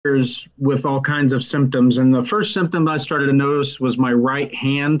years with all kinds of symptoms. And the first symptom I started to notice was my right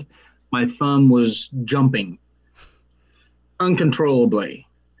hand, my thumb was jumping uncontrollably.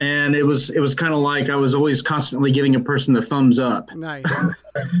 And it was kind of like I was always constantly giving a person the thumbs up. Nice.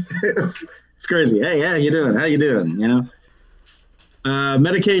 It's crazy. Hey, how you doing? How you doing?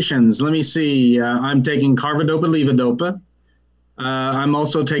 Medications. Let me see. I'm taking carbidopa levodopa. I'm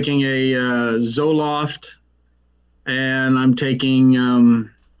also taking a Zoloft, and I'm taking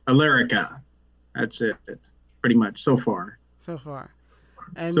Alerica. That's it, pretty much so far. So far.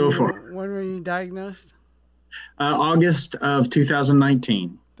 So And far, when were you diagnosed? August of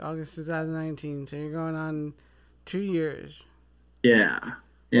 2019. August 2019. So you're going on 2 years. Yeah, What's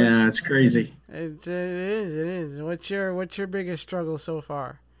yeah, it's crazy. it is. What's your biggest struggle so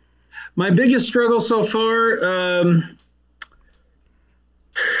far? My biggest struggle so far,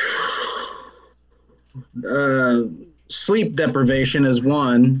 uh, sleep deprivation is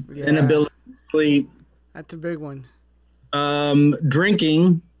one, Yeah, inability to sleep. that's a big one.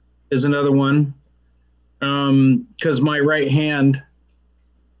 Drinking is another one, because my right hand,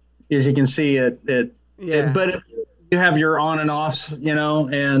 as you can see, Yeah. but you have your on and offs,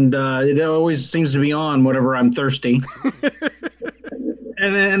 and it always seems to be on whenever I'm thirsty.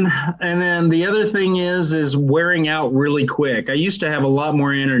 And then, and then the other thing is wearing out really quick. I used to have a lot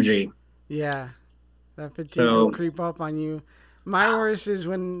more energy. Yeah, that fatigue will So, creep up on you. My worst is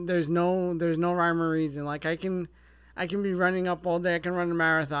when there's no rhyme or reason. Like I can be running up all day. I can run a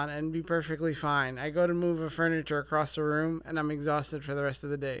marathon and be perfectly fine. I go to move a furniture across the room and I'm exhausted for the rest of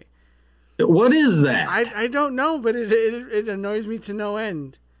the day. what is I, that? I don't know, but it annoys me to no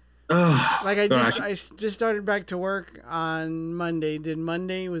end. Oh Like I just gosh, I just started back to work on Monday. Did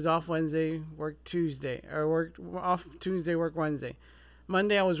Monday, was off Wednesday, worked Tuesday, or worked off Tuesday, work Wednesday.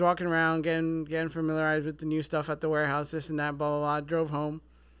 Monday I was walking around getting familiarized with the new stuff at the warehouse, this and that, blah blah blah. Drove home,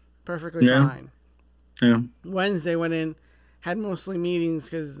 perfectly yeah, fine. yeah, Wednesday went in, had mostly meetings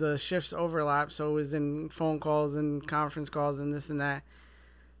because the shifts overlap, so it was in phone calls and conference calls and this and that.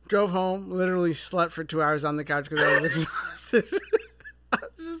 Drove home, literally slept for 2 hours on the couch because I was exhausted. I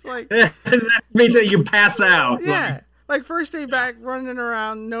was just like, me too. You pass out. Like, yeah, like first day back, running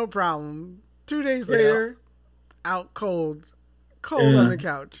around, no problem. 2 days yeah, later, out cold, cold on yeah. the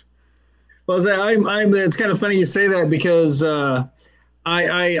couch. Well, I'm. It's kind of funny you say that because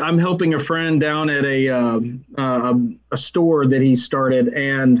I'm helping a friend down at a store that he started,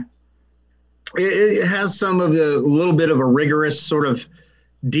 and it has some of the little bit of a rigorous sort of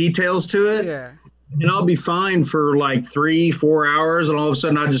details to it. Yeah, And I'll be fine for like 3, 4 hours, and all of a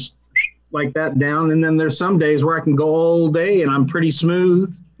sudden I just like that down. And then there's some days where I can go all day and I'm pretty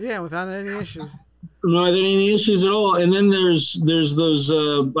smooth, yeah, without any issues. not having any issues at all. And then there's those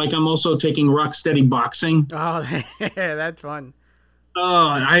like I'm also taking rock steady boxing. Oh, yeah, that's fun. Oh,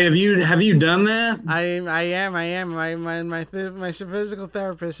 I have you done that? I am. My physical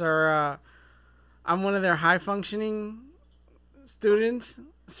therapists are. I'm one of their high functioning students,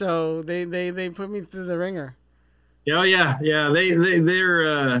 so they put me through the ringer. Oh yeah, yeah. They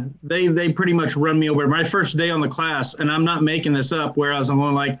pretty much run me over. My first day on the class, and I'm not making this up. Whereas I'm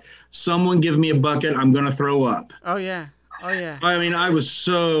going like, someone give me a bucket, I'm gonna throw up. Oh yeah, oh yeah. I mean, I was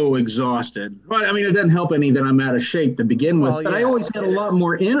so exhausted. But I mean, it doesn't help any that I'm out of shape to begin Well, with. But I yeah, always had a lot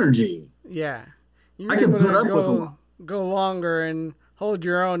more energy. yeah. You were I could able put to up with a lot. go longer and hold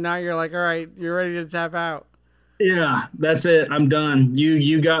your own. Now you're like, all right, you're ready to tap out. Yeah, that's it. I'm done.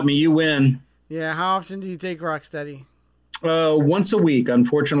 You got me. You win. Yeah. How often do you take Rocksteady? Once a week.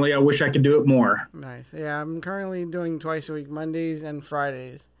 Unfortunately, I wish I could do it more. Nice. Yeah, I'm currently doing twice a week, Mondays and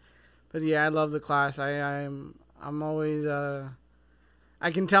Fridays. But yeah, I love the class. I'm always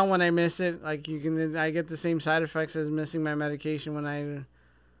I can tell when I miss it. Like I get the same side effects as missing my medication when I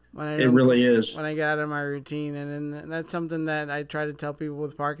It don't really is. when I get out of my routine. And then that's something that I try to tell people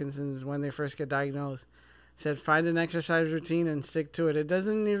with Parkinson's when they first get diagnosed. I said find an exercise routine and stick to it. It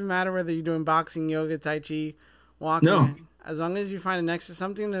doesn't even matter whether you're doing boxing, yoga, tai chi, No. walking. As long as you find an exercise,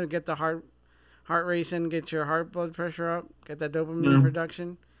 something to get the heart racing, get your heart blood pressure up, get that dopamine No.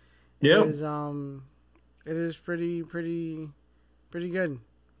 production. It Yep. is it is pretty good. Do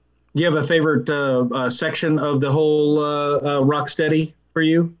you have a favorite section of the whole Rocksteady for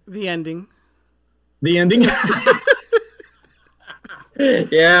you? The ending. The ending.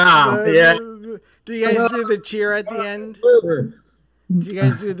 Yeah, yeah. Do you guys do the cheer at the end? Do you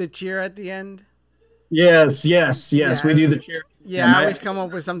guys do the cheer at the end? Yes, yes, yes. We Yeah, do the cheer. yeah. And I always come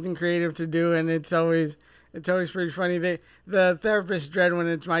up with something creative to do, and it's always pretty funny. The therapists dread when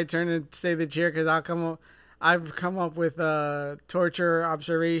it's my turn to say the cheer because I've come up with torture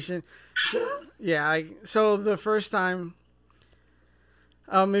observation. So, yeah, so the first time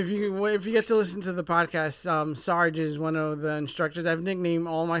If you get to listen to the podcast, Sarge is one of the instructors. I've nicknamed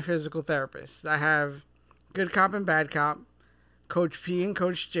all my physical therapists. I have Good Cop and Bad Cop, Coach P and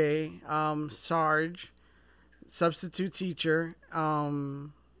Coach J, Sarge, substitute teacher.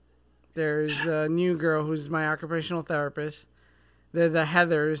 There's a new girl who's my occupational therapist. They're the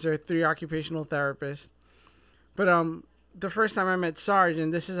Heathers. They're 3 occupational therapists. But the first time I met Sarge,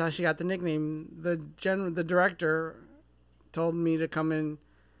 and this is how she got the nickname, the director told me to come and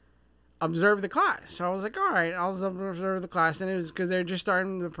observe the class. So I was like, all right, I'll observe the class. And it was because they're just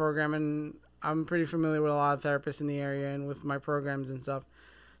starting the program, and I'm pretty familiar with a lot of therapists in the area and with my programs and stuff.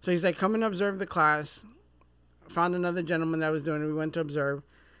 So he's like, come and observe the class. Found another gentleman that was doing it. We went to observe.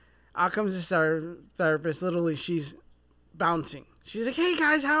 Out comes this therapist. Literally, she's bouncing. She's like, hey,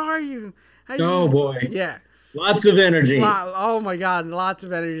 guys, how are you? Oh, boy. Yeah. Lots of energy. Oh, my God. Lots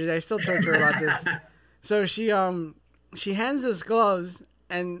of energy. I still talk to her about this. So she hands us gloves,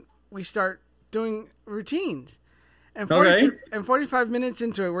 and we start doing routines. And 45 minutes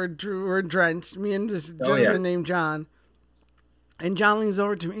into it, we're drenched. Me and this gentleman named John. And John leans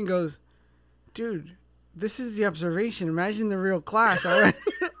over to me and goes, dude, this is the observation. Imagine the real class. I went,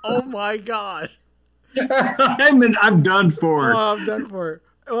 oh, my God. I'm done for. Oh, I'm done for.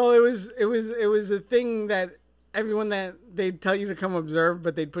 Well, it was a thing that everyone that they'd tell you to come observe,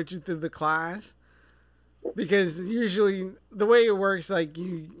 but they'd put you through the class. Because usually the way it works, like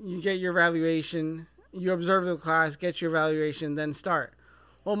you get your evaluation, you observe the class, get your evaluation, then start.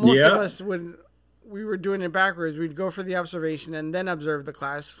 Well, most of us we were doing it backwards. We'd go for the observation and then observe the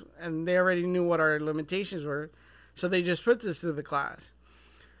class, and they already knew what our limitations were, so they just put us through the class.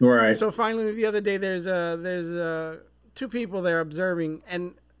 Right. So finally, the other day, there's 2 people there observing,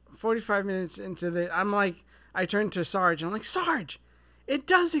 and 45 minutes into I turned to Sarge, and I'm like, Sarge, it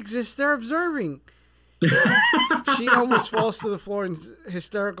does exist. They're observing. She almost falls to the floor in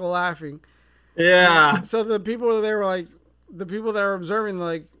hysterical laughing. Yeah. So the people there were like, the people that are observing, they're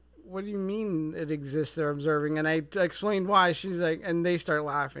like, what do you mean it exists? They're observing. And I explained why. She's like, and they start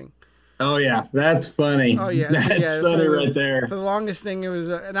laughing. Oh, yeah. That's funny. Oh, yeah. That's funny right there. For the longest thing, it was,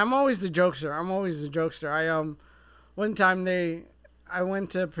 and I'm always the jokester. One time I went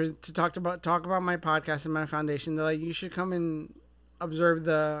to talk about my podcast and my foundation. They're like, you should come and come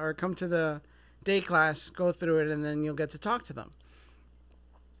to the day class, go through it, and then you'll get to talk to them.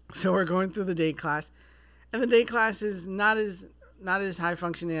 So we're going through the day class, and the day class is not as high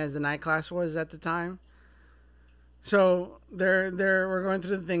functioning as the night class was at the time. So we're going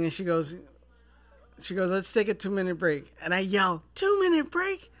through the thing, and she goes, let's take a 2-minute break. And I yell, 2-minute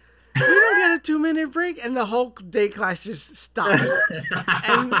break? We don't get a 2-minute break. And the whole day class just stops.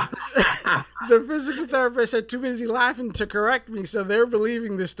 And the physical therapist are too busy laughing to correct me, so they're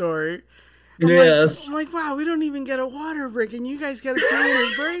believing the story. I'm like, wow, we don't even get a water break, and you guys get a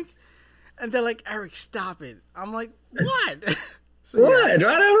 2-minute break? And they're like, Eric, stop it. I'm like, what? So, what? I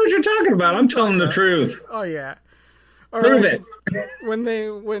don't know what you're talking about. I'm telling the truth. Oh, yeah. Prove it.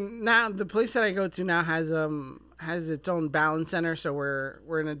 When now the place that I go to now has its own balance center, so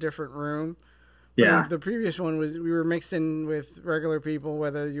we're in a different room. Yeah. The previous one we were mixed in with regular people,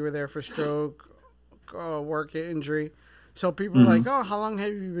 whether you were there for stroke, work injury. So people are like, oh, how long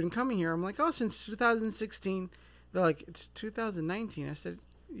have you been coming here? I'm like, oh, since 2016. They're like, it's 2019. I said,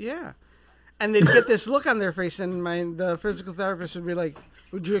 yeah. And they'd get this look on their face, and the physical therapist would be like,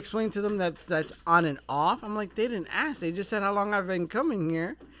 would you explain to them that that's on and off? I'm like, they didn't ask. They just said how long I've been coming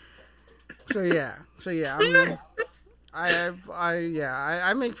here. So yeah.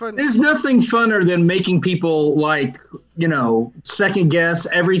 I make fun. There's nothing funner than making people second guess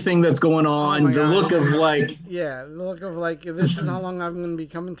everything that's going on. Oh, the look of this is how long I'm going to be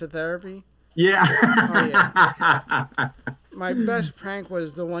coming to therapy. Yeah. Oh, yeah. My best prank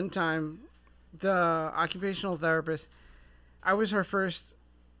was the one time the occupational therapist, I was her first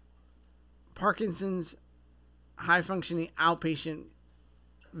Parkinson's high functioning outpatient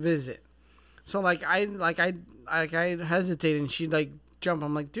visit. So I hesitate, and she'd jump.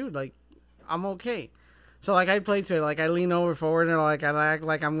 I'm like, dude, I'm okay. So I'd play to her, I lean over forward, and I act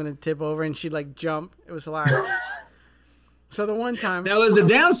like I'm gonna tip over, and she'd jump. It was hilarious. So the one time. Now the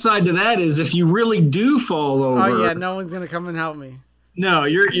downside to that is if you really do fall over. Oh yeah, no one's gonna come and help me. No,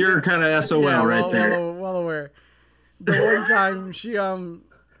 you're kind of SOL there. Well aware. The one time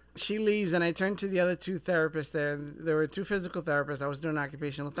she leaves, and I turned to the other 2 therapists there. There were 2 physical therapists. I was doing an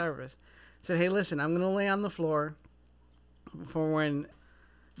occupational therapist. Said, hey, listen, I'm going to lay on the floor for when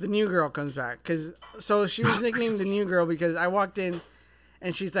the new girl comes back. So she was nicknamed the new girl because I walked in,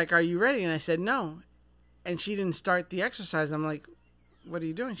 and she's like, are you ready? And I said, no. And she didn't start the exercise. I'm like, what are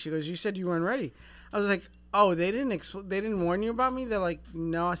you doing? She goes, you said you weren't ready. I was like, oh, they didn't warn you about me? They're like,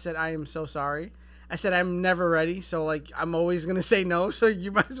 no. I said, I am so sorry. I said, I'm never ready, so like I'm always gonna say no. So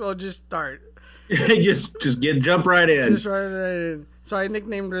you might as well just start. just jump right in. Just right in. So I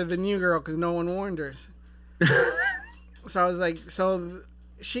nicknamed her the new girl because no one warned her. So I was like, so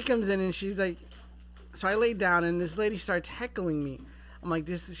she comes in and she's like, so I laid down and this lady starts heckling me. I'm like,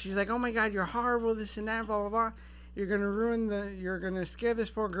 this. She's like, oh my God, you're horrible, this and that, blah blah blah. You're gonna scare this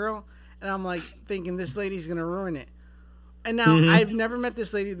poor girl. And I'm like thinking this lady's gonna ruin it. And now I've never met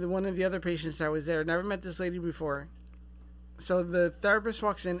this lady. One of the other patients that was there, never met this lady before. So the therapist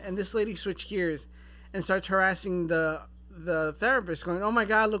walks in, and this lady switched gears and starts harassing the therapist, going, "Oh my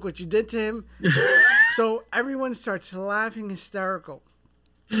God, look what you did to him!" So everyone starts laughing hysterical.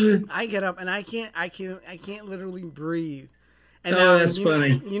 I get up and I can't literally breathe. And now, that's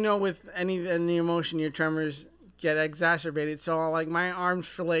funny. You know, with any emotion, your tremors get exacerbated. So like my arms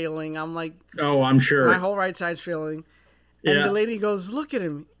flailing. I'm like, oh, I'm sure my whole right side's flailing. And the lady goes, "Look at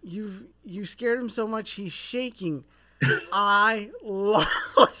him. You scared him so much he's shaking." I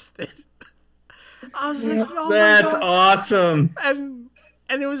lost it. I was like, "Oh that's my God." Awesome. And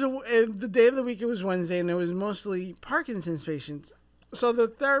it was the day of the week. It was Wednesday, and it was mostly Parkinson's patients. So the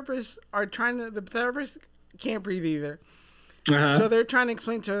therapists can't breathe either. So they're trying to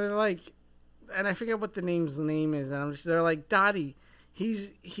explain to her. They're like, and I forget what the name is, and they're like, "Dottie,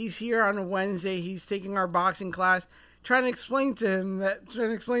 he's here on a Wednesday. He's taking our boxing class." Trying to explain to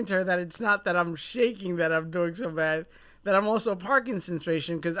her that it's not that I'm shaking that I'm doing so bad, that I'm also a Parkinson's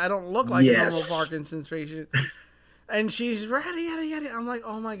patient because I don't look like a normal Parkinson's patient. And she's yada. I'm like,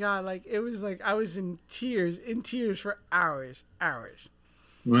 oh my God, like it was like I was in tears for hours.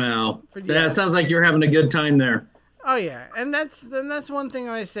 Wow, that sounds like you're having a good time there. Oh yeah, and that's one thing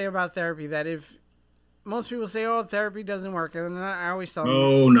I say about therapy, that if most people say, oh, therapy doesn't work, and I always tell them,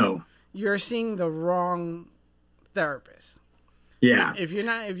 oh no, you're seeing the wrong therapist. Yeah. If you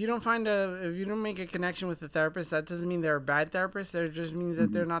don't make a connection with the therapist, that doesn't mean they're a bad therapist. It just means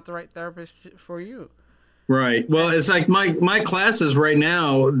that they're not the right therapist for you. Right. Well, it's like my classes right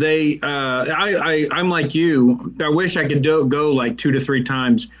now. I'm like you. I wish I could go like 2 to 3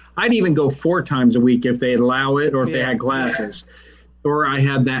 times. I'd even go 4 times a week if they'd allow it, or if they had classes, or I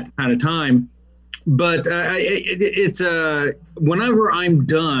had that kind of time. But it's whenever I'm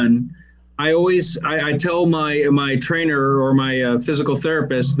done, I tell my trainer or my physical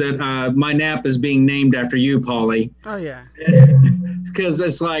therapist that my nap is being named after you, Paulie. Oh yeah. Because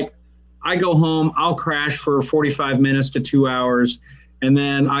it's like I go home, I'll crash for 45 minutes to 2 hours, and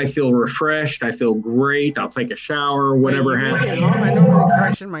then I feel refreshed. I feel great. I'll take a shower, whatever happens. I normally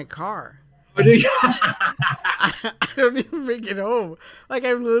crash in my car. I don't even make it home. Like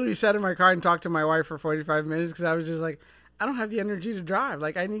I literally sat in my car and talked to my wife for 45 minutes because I was just like, I don't have the energy to drive.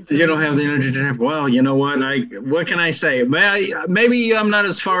 Like I need to. You don't have the energy to drive. Well, you know what? What can I say? Maybe I'm not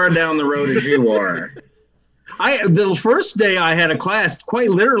as far down the road as you are. The first day I had a class, quite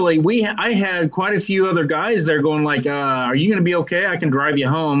literally, I had quite a few other guys there going like, "Are you going to be okay? I can drive you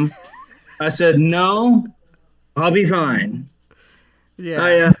home." I said, "No, I'll be fine."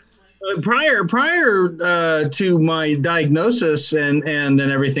 Yeah. Prior to my diagnosis and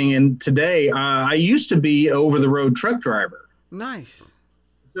everything, and today, I used to be over the road truck driver. Nice.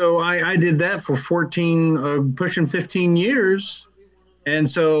 So I did that for 14, pushing 15 years. And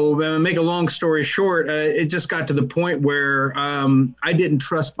so, make a long story short, it just got to the point where I didn't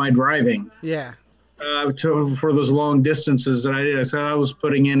trust my driving. Yeah. For those long distances that I did. So I was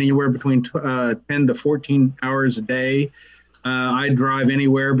putting in anywhere between 10 to 14 hours a day. I drive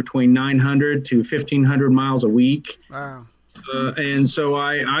anywhere between 900 to 1,500 miles a week. Wow. And so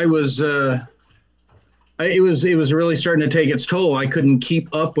it was really starting to take its toll. I couldn't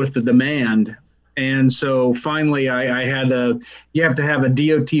keep up with the demand. And so finally I had you have to have a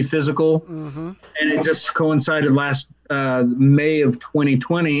DOT physical, and it just coincided last May of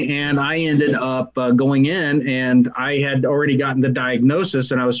 2020. And I ended up going in, and I had already gotten the diagnosis,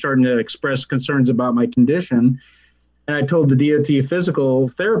 and I was starting to express concerns about my condition. And I told the DOT physical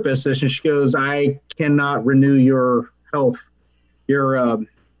therapist this, and she goes, "I cannot renew your health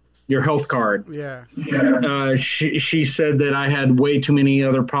card." Yeah. She said that I had way too many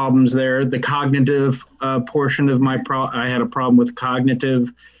other problems there. The cognitive portion of I had a problem with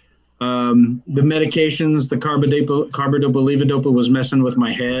cognitive. The medications, the carbidopa, levodopa was messing with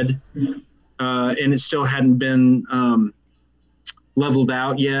my head, and it still hadn't been leveled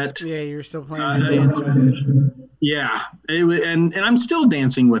out yet. Yeah, you're still playing the dance with it. Yeah, and I'm still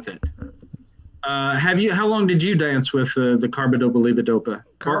dancing with it. How long did you dance with the carbidopa levodopa?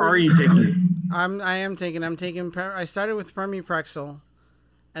 Or are you taking it? I am taking. I started with Pramipexole,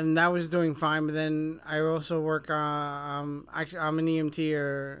 and that was doing fine. But then I also work. Actually, I'm an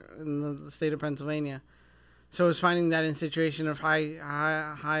EMT in the state of Pennsylvania, so I was finding that in situation of high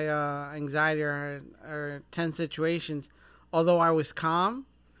anxiety or tense situations, although I was calm,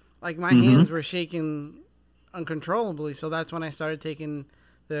 like my hands were shaking uncontrollably. So that's when I started taking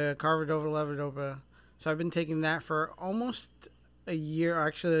the carbidopa levodopa. So I've been taking that for almost a year,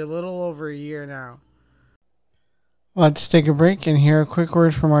 actually a little over a year now. Let's take a break and hear a quick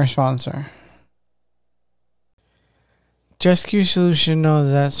word from our sponsor. JustQ Solution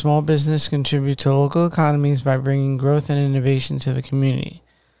knows that small business contribute to local economies by bringing growth and innovation to the community.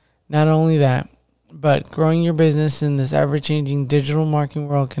 Not only that, but growing your business in this ever-changing digital marketing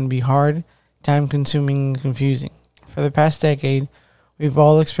world can be hard, time-consuming, and confusing. For the past decade, we've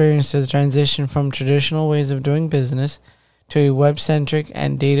all experienced a transition from traditional ways of doing business to a web-centric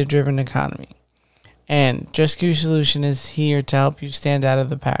and data-driven economy. And JustQ Solution is here to help you stand out of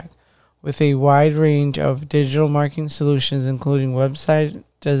the pack with a wide range of digital marketing solutions, including website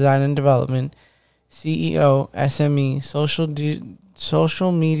design and development, SEO, SME,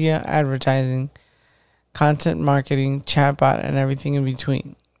 social media advertising, content marketing, chatbot, and everything in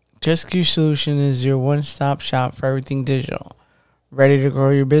between. JustQ Solution is your one-stop shop for everything digital. Ready to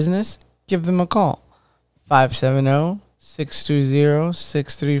grow your business? Give them a call.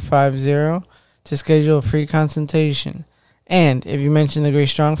 570-620-6350 to schedule a free consultation. And if you mention the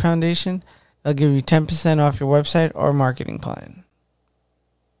Grace Strong Foundation, they'll give you 10% off your website or marketing plan.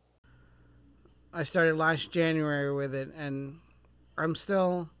 I started last January with it, and I'm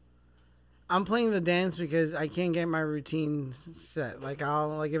playing the dance because I can't get my routine set. Like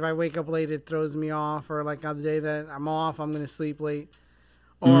if I wake up late, it throws me off, or like on the day that I'm off, I'm going to sleep late.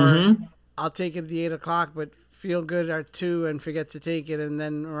 Or I'll take it at the 8 o'clock, but feel good at 2 and forget to take it. And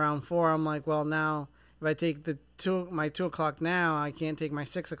then around 4, I'm like, well, now if I take my 2 o'clock now, I can't take my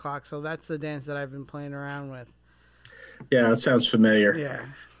 6 o'clock. So that's the dance that I've been playing around with. Yeah, that sounds familiar. Yeah.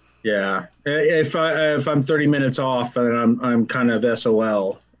 Yeah. If I'm 30 minutes off, then I'm kind of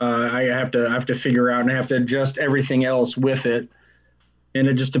SOL. I have to figure out and I have to adjust everything else with it. And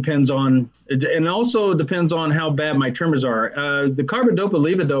it just depends on, and also depends on how bad my tremors are. The carbidopa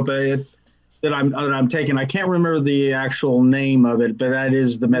levodopa that I'm taking, I can't remember the actual name of it, but that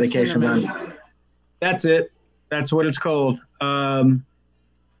is the medication. That's it. That's what it's called.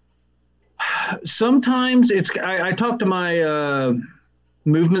 Sometimes I talked to my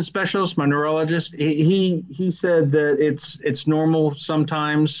movement specialist, my neurologist. He said that it's normal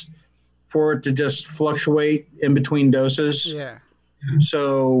sometimes for it to just fluctuate in between doses. Yeah.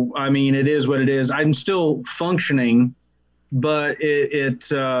 So, I mean, it is what it is. I'm still functioning, but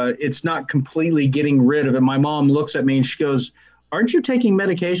it's not completely getting rid of it. My mom looks at me and she goes, "Aren't you taking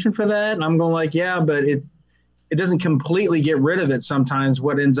medication for that?" And I'm going like, "Yeah, but it doesn't completely get rid of it. Sometimes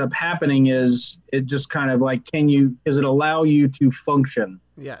what ends up happening is it just kind of like, does it allow you to function?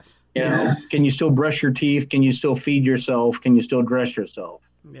 Yes. You know, can you still brush your teeth? Can you still feed yourself? Can you still dress yourself?"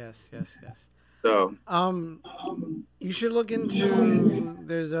 Yes. So, you should look into,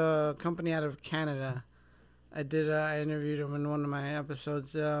 there's a company out of Canada. I interviewed them in one of my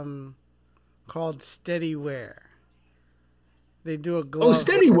episodes, called Steadyware. They do a glove. Oh,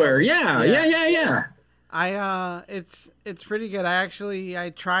 Steadyware. Yeah. It's pretty good. I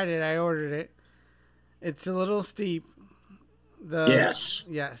tried it. I ordered it. It's a little steep. Yes,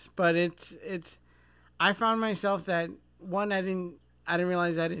 but it's. I found myself that one, I didn't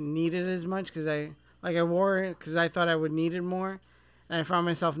realize I didn't need it as much because I wore it because I thought I would need it more, and I found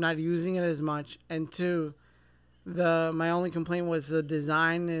myself not using it as much. And two, my only complaint was the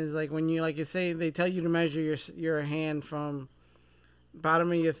design is like when you they tell you to measure your hand from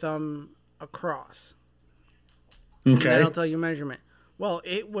bottom of your thumb across. Okay. And that'll tell you measurement. Well,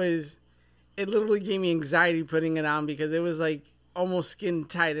 it literally gave me anxiety putting it on because it was like almost skin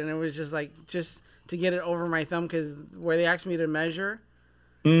tight, and it was just to get it over my thumb, because where they asked me to measure,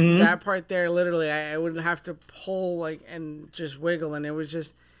 that part there, literally, I would have to pull and just wiggle, and it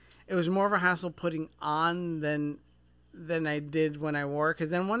was more of a hassle putting on than I did when I wore it.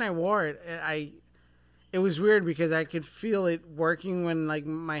 Because then when I wore it, it was weird because I could feel it working when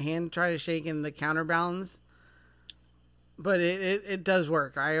my hand tried to shake and the counterbalance. But it does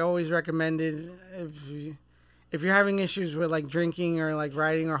work. I always recommend it if you're having issues with drinking or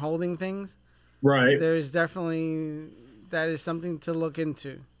riding or holding things. Right. There's definitely, that is something to look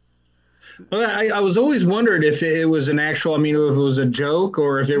into. Well, I was always wondered if it was an actual, if it was a joke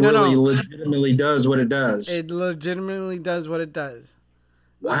or if it legitimately does what it does. It legitimately does what it does.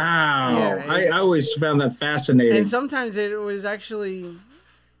 Wow. Yeah, I always found that fascinating. And sometimes it was actually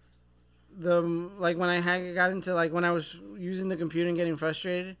like when got into like when I was using the computer and getting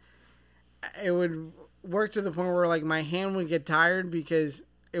frustrated, it would work to the point where like my hand would get tired because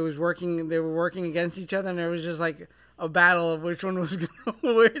it was working. They were working against each other, and it was just like a battle of which one was gonna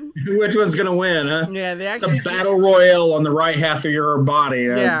win. Which one's gonna win, huh? Yeah, they actually the battle royale on the right half of your body.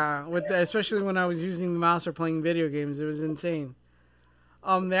 Yeah, especially when I was using the mouse or playing video games, it was insane.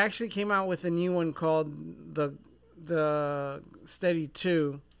 They actually came out with a new one called the Steady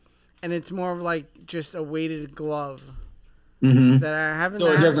 2, and it's more of like just a weighted glove that I haven't. So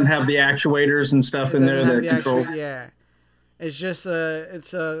it doesn't have the actuators and stuff in there that control. Yeah, it's just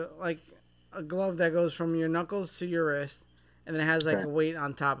like a glove that goes from your knuckles to your wrist, and it has like a weight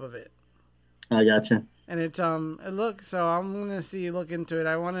on top of it. I gotcha. And it's so I'm gonna look into it.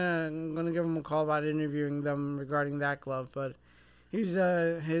 I'm gonna give him a call about interviewing them regarding that glove, but. It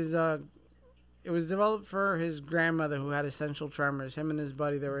was developed for his grandmother who had essential tremors. Him and his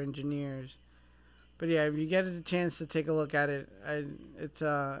buddy, they were engineers. But yeah, if you get a chance to take a look at it,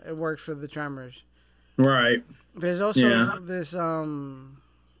 it works for the tremors. Right. There's also this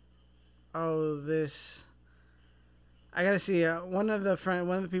I gotta see one of the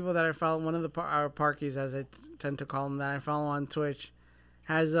people that I follow, one of our parkies, as I tend to call them, that I follow on Twitch,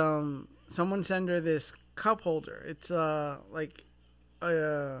 has someone send her this cup holder. It's like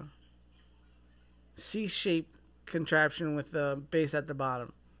a C-shaped contraption with the base at the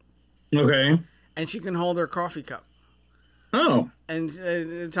bottom. Okay. And she can hold her coffee cup. Oh. And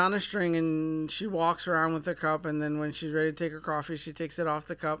it's on a string, and she walks around with the cup, and then when she's ready to take her coffee, she takes it off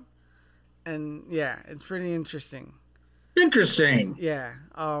the cup. And yeah, it's pretty interesting. Interesting. Yeah.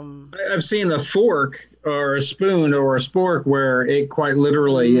 I've seen a fork or a spoon or a spork where it quite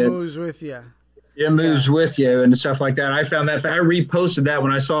literally moves with you. It moves with you and stuff like that. I found that. I reposted that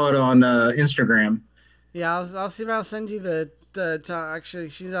when I saw it on Instagram. Yeah, I'll see if I'll send you actually,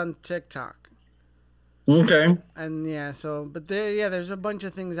 she's on TikTok. Okay. And yeah, there's a bunch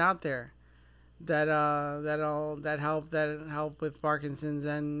of things out there that help with Parkinson's,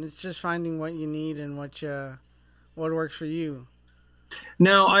 and it's just finding what you need and what works for you.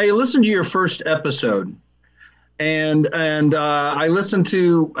 Now, I listened to your first episode. And I listened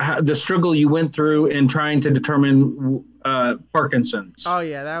to the struggle you went through in trying to determine Parkinson's. Oh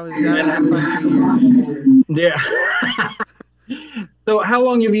yeah, that was fun 2 years. Yeah. So how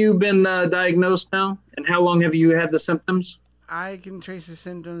long have you been diagnosed now, and how long have you had the symptoms? I can trace the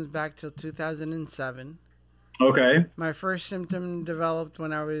symptoms back till 2007. Okay. My first symptom developed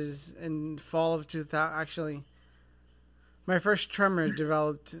when I was in fall of 2000. Actually, my first tremor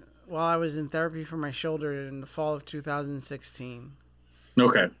developed while I was in therapy for my shoulder in the fall of 2016.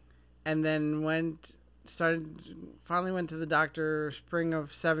 Okay. And then finally went to the doctor spring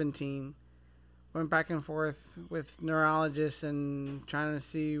of 17. Went back and forth with neurologists and trying to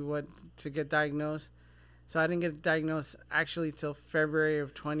see what to get diagnosed. So I didn't get diagnosed actually till February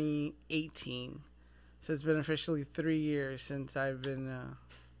of 2018. So it's been officially 3 years since I've been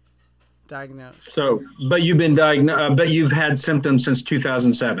diagnosed. So, but you've been diagnosed, but you've had symptoms since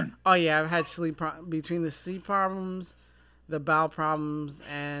 2007. Oh yeah, I've had between the sleep problems, the bowel problems,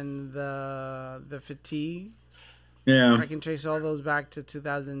 and the fatigue. Yeah. I can trace all those back to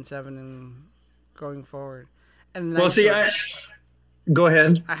 2007 and going forward. And go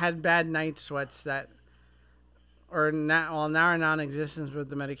ahead. I had bad night sweats now are non-existent with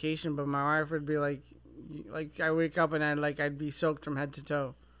the medication, but my wife would be like I wake up and I'd be soaked from head to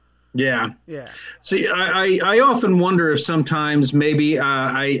toe. Yeah. Yeah. See, I often wonder if sometimes maybe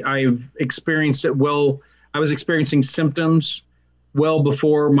I've experienced it. Well, I was experiencing symptoms well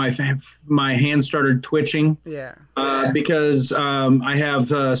before my hand started twitching. Yeah. Because I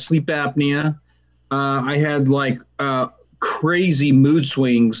have sleep apnea. I had crazy mood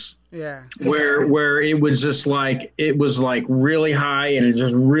swings. Yeah. Where it was just it was really high and it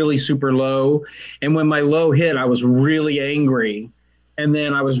just really super low. And when my low hit, I was really angry. And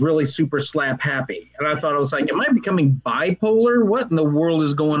then I was really super slap happy. And I thought, I was like, am I becoming bipolar? What in the world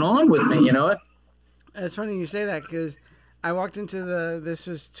is going on with me? You know? It's funny you say that because I walked into this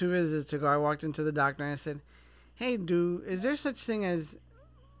was 2 visits ago. I walked into the doctor and I said, hey, is there such thing as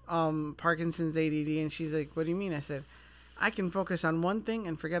Parkinson's ADD? And she's like, what do you mean? I said, I can focus on one thing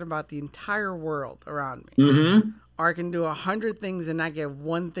and forget about the entire world around me. Mm-hmm. Or I can do 100 things and not get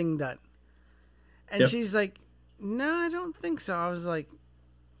one thing done. And she's like, no, I don't think so. I was like,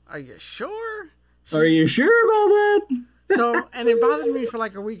 are you sure? Are you sure about that? So, and it bothered me for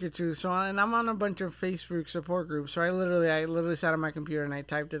like a week or two. So, and I'm on a bunch of Facebook support groups. So I literally sat on my computer and I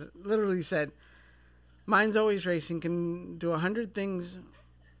typed it. Literally said, "Mine's always racing. Can do 100 things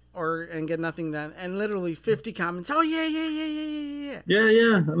and get nothing done, and literally 50 comments. Oh yeah, yeah, yeah, yeah, yeah, Yeah,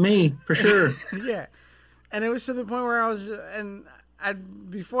 yeah, me for sure. yeah. Yeah, and it was to the point where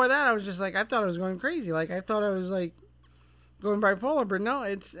before that I was just like, I thought I was going crazy. Like I thought I was like going bipolar, but no,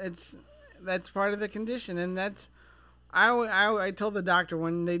 it's that's part of the condition, and that's I told the doctor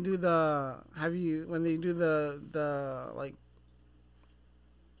when they do the like,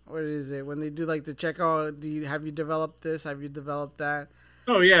 what is it, when they do like the check, oh, have you developed this, have you developed that?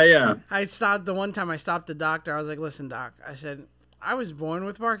 Oh yeah, yeah. The one time I stopped the doctor. I was like, listen, doc, I said, I was born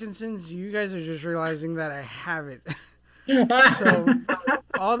with Parkinson's. You guys are just realizing that I have it. So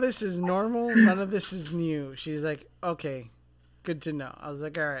all this is normal. None of this is new. She's like, okay, good to know. I was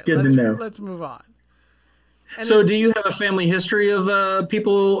like, all right, Good to know. Let's move on. And so do you have a family history of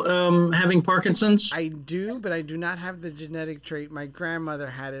people having Parkinson's? I do, but I do not have the genetic trait. My grandmother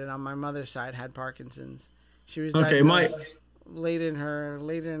had it on my mother's side, had Parkinson's. She was diagnosed late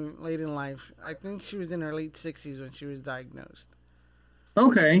in life. I think she was in her late 60s when she was diagnosed.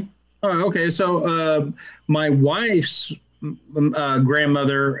 Okay. Okay. So my wife's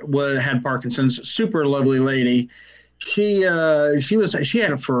grandmother had Parkinson's. Super lovely lady. She had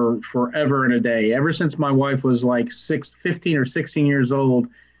it for forever and a day. Ever since my wife was like 15 or 16 years old,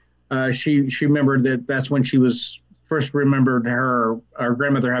 she remembered that's when she was first remembered her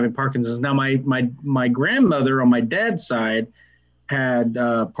grandmother having Parkinson's. Now my grandmother on my dad's side had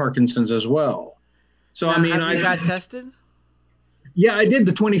Parkinson's as well. So now, I got tested. Yeah, I did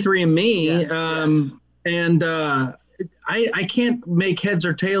the 23andMe, yes. And I can't make heads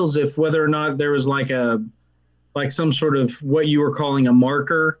or tails if whether or not there was like some sort of what you were calling a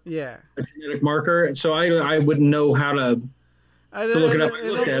marker, a genetic marker. So I wouldn't know how to look it up.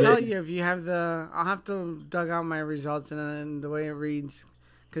 It'll tell you if you have I'll have to dug out my results and the way it reads,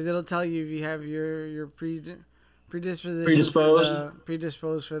 because it'll tell you if you have your predisposed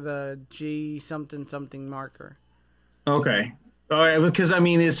for the G something marker. Okay. All right, because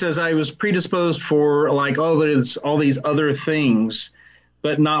it says I was predisposed for like all these other things,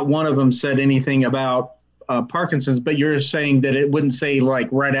 but not one of them said anything about Parkinson's. But you're saying that it wouldn't say like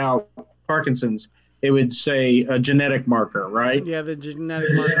right out Parkinson's. It would say a genetic marker, right? Yeah, the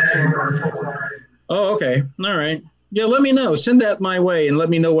genetic marker for Parkinson's. Oh, okay. All right. Yeah, let me know. Send that my way and let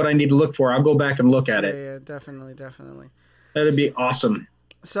me know what I need to look for. I'll go back and look at it. Yeah, definitely. That'd be awesome.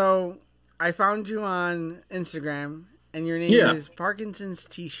 So I found you on Instagram, and your name is Parkinson's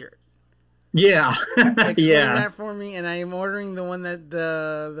T-shirt. Yeah. Explain that for me, and I am ordering the one that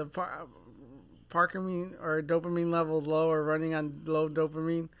the Parkamine or dopamine level low or running on low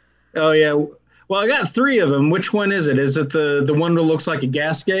dopamine. Oh yeah. Well, I got 3 of them. Which one is it? Is it the one that looks like a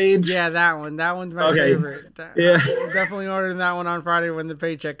gas gauge? Yeah, that one. That one's my favorite. Yeah. I'm definitely ordering that one on Friday when the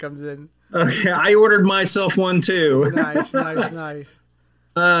paycheck comes in. Okay, I ordered myself one too. Nice. Yeah.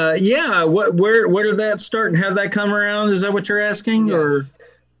 Where did that start and have that come around? Is that what you're asking? Yes. Or,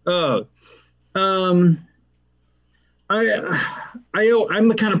 I'm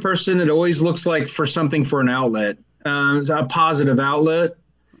the kind of person that always looks like for something for an outlet, a positive outlet.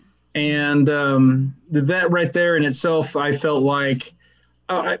 And that right there in itself, I felt like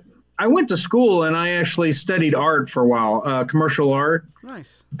I went to school and I actually studied art for a while, commercial art.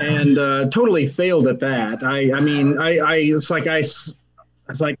 Nice. And totally failed at that.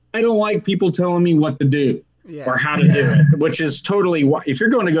 It's like I don't like people telling me what to do or how to do it, which is totally if you're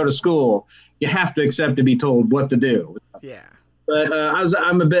going to go to school, you have to accept to be told what to do. Yeah. But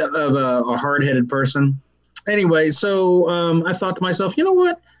I'm a bit of a hard-headed person. Anyway, so I thought to myself, you know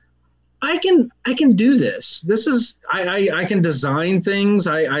what? I can do this. This is I can design things.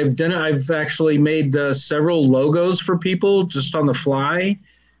 I've done it. I've actually made several logos for people just on the fly,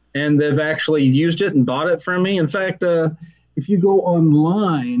 and they've actually used it and bought it from me. In fact, if you go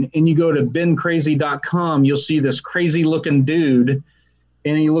online and you go to bencrazy.com, you'll see this crazy looking dude,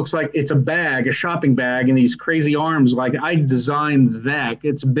 and he looks like it's a shopping bag, and these crazy arms. Like I designed that.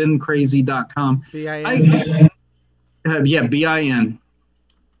 It's bencrazy.com. BIN. Yeah, BIN.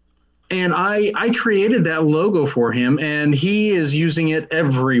 And I created that logo for him, and he is using it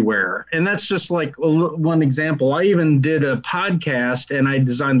everywhere. And that's just like one example. I even did a podcast, and I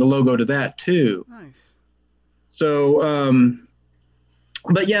designed the logo to that too. Nice. So,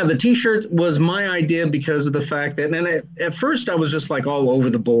 but yeah, the T-shirt was my idea because of the fact that, and at first I was just like all over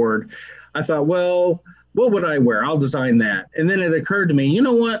the board. I thought, well, what would I wear? I'll design that. And then it occurred to me, you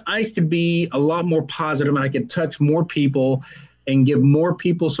know what? I could be a lot more positive, and I could touch more people and give more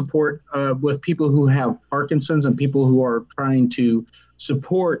people support with people who have Parkinson's and people who are trying to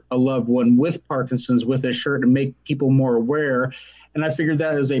support a loved one with Parkinson's with a shirt and make people more aware. And I figured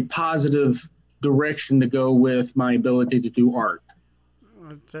that is a positive direction to go with my ability to do art.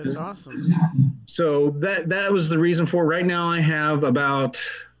 That's awesome. So that was the reason for it. Right now I have about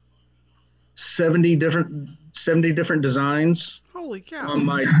 70 different designs Holy cow. on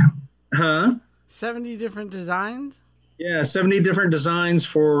my, huh? 70 different designs? Yeah, 70 different designs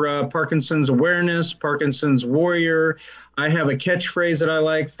for Parkinson's awareness, Parkinson's warrior. I have a catchphrase that I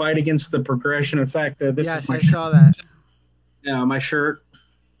like: "Fight against the progression." In fact, this is Yes, my I saw that. yeah, my shirt.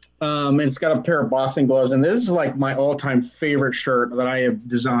 And it's got a pair of boxing gloves, and this is like my all-time favorite shirt that I have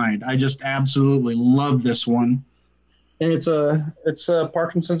designed. I just absolutely love this one, and it's a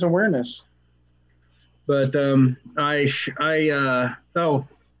Parkinson's awareness. But I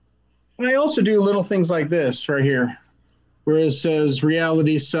also do little things like this right here, where it says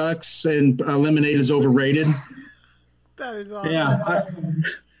 "Reality sucks" and "Lemonade is overrated." That is awesome. Yeah,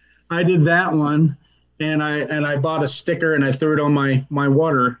 I did that one, and I bought a sticker and I threw it on my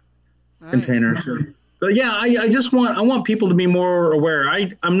water container. So, but yeah, I just want people to be more aware.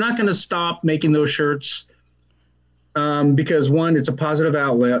 I'm not going to stop making those shirts because one, it's a positive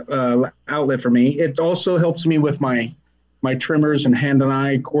outlet for me. It also helps me with my trimmers and hand and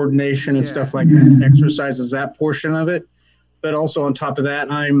eye coordination and stuff like that. Exercises that portion of it, but also on top of that,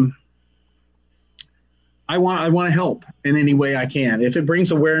 I want to help in any way I can. If it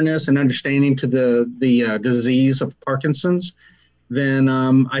brings awareness and understanding to the disease of Parkinson's, then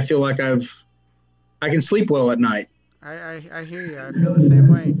I feel like I can sleep well at night. I hear you. I feel the same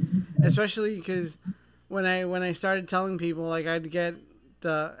way, especially because when I started telling people, like, I'd get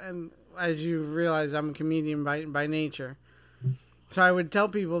and as you realize, I'm a comedian by nature, so I would tell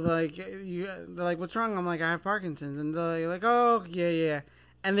people they're like, "What's wrong?" I'm like, "I have Parkinson's," and they're like, "Oh, yeah,"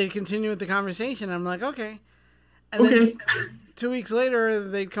 and they'd continue with the conversation. I'm like, "Okay," and then 2 weeks later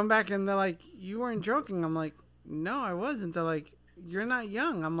they'd come back and they're like, "You weren't joking." I'm like, "No, I wasn't." They're like, "You're not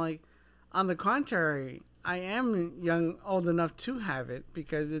young." I'm like, "On the contrary, I am young, old enough to have it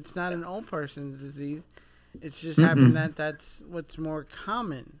because it's not an old person's disease. It's just happened that's what's more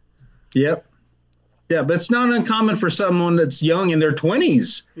common." Yep. Yeah, but it's not uncommon for someone that's young in their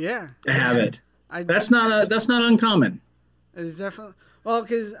 20s Yeah. to have it. That's not uncommon. It's definitely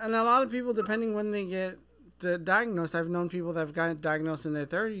because and a lot of people, depending when they get diagnosed, I've known people that have gotten diagnosed in their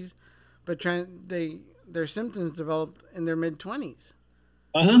 30s, but their symptoms developed in their mid 20s.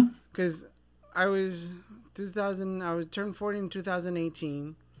 Because I turned 40 in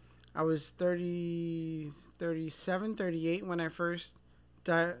 2018. I was 37, 38 when I first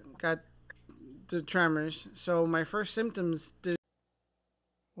got the tremors. So my first symptoms did.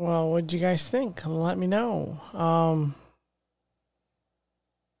 Well, what'd you guys think? Let me know.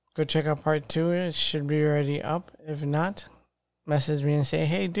 Go check out part 2. It should be already up. If not, message me and say,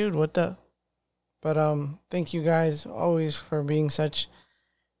 "Hey, dude, what the?" But thank you guys always for being such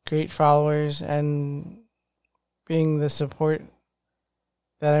great followers and being the support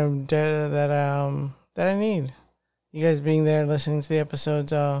that I need. You guys being there, listening to the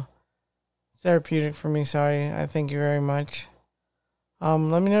episodes, therapeutic for me. Sorry, I thank you very much.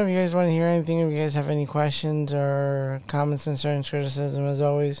 Let me know if you guys want to hear anything. If you guys have any questions or comments, concerns, criticism, as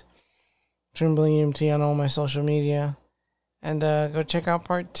always, Trembling EMT on all my social media, and go check out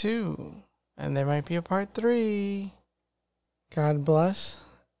part 2, and there might be a part 3. God bless,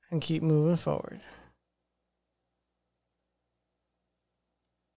 and keep moving forward.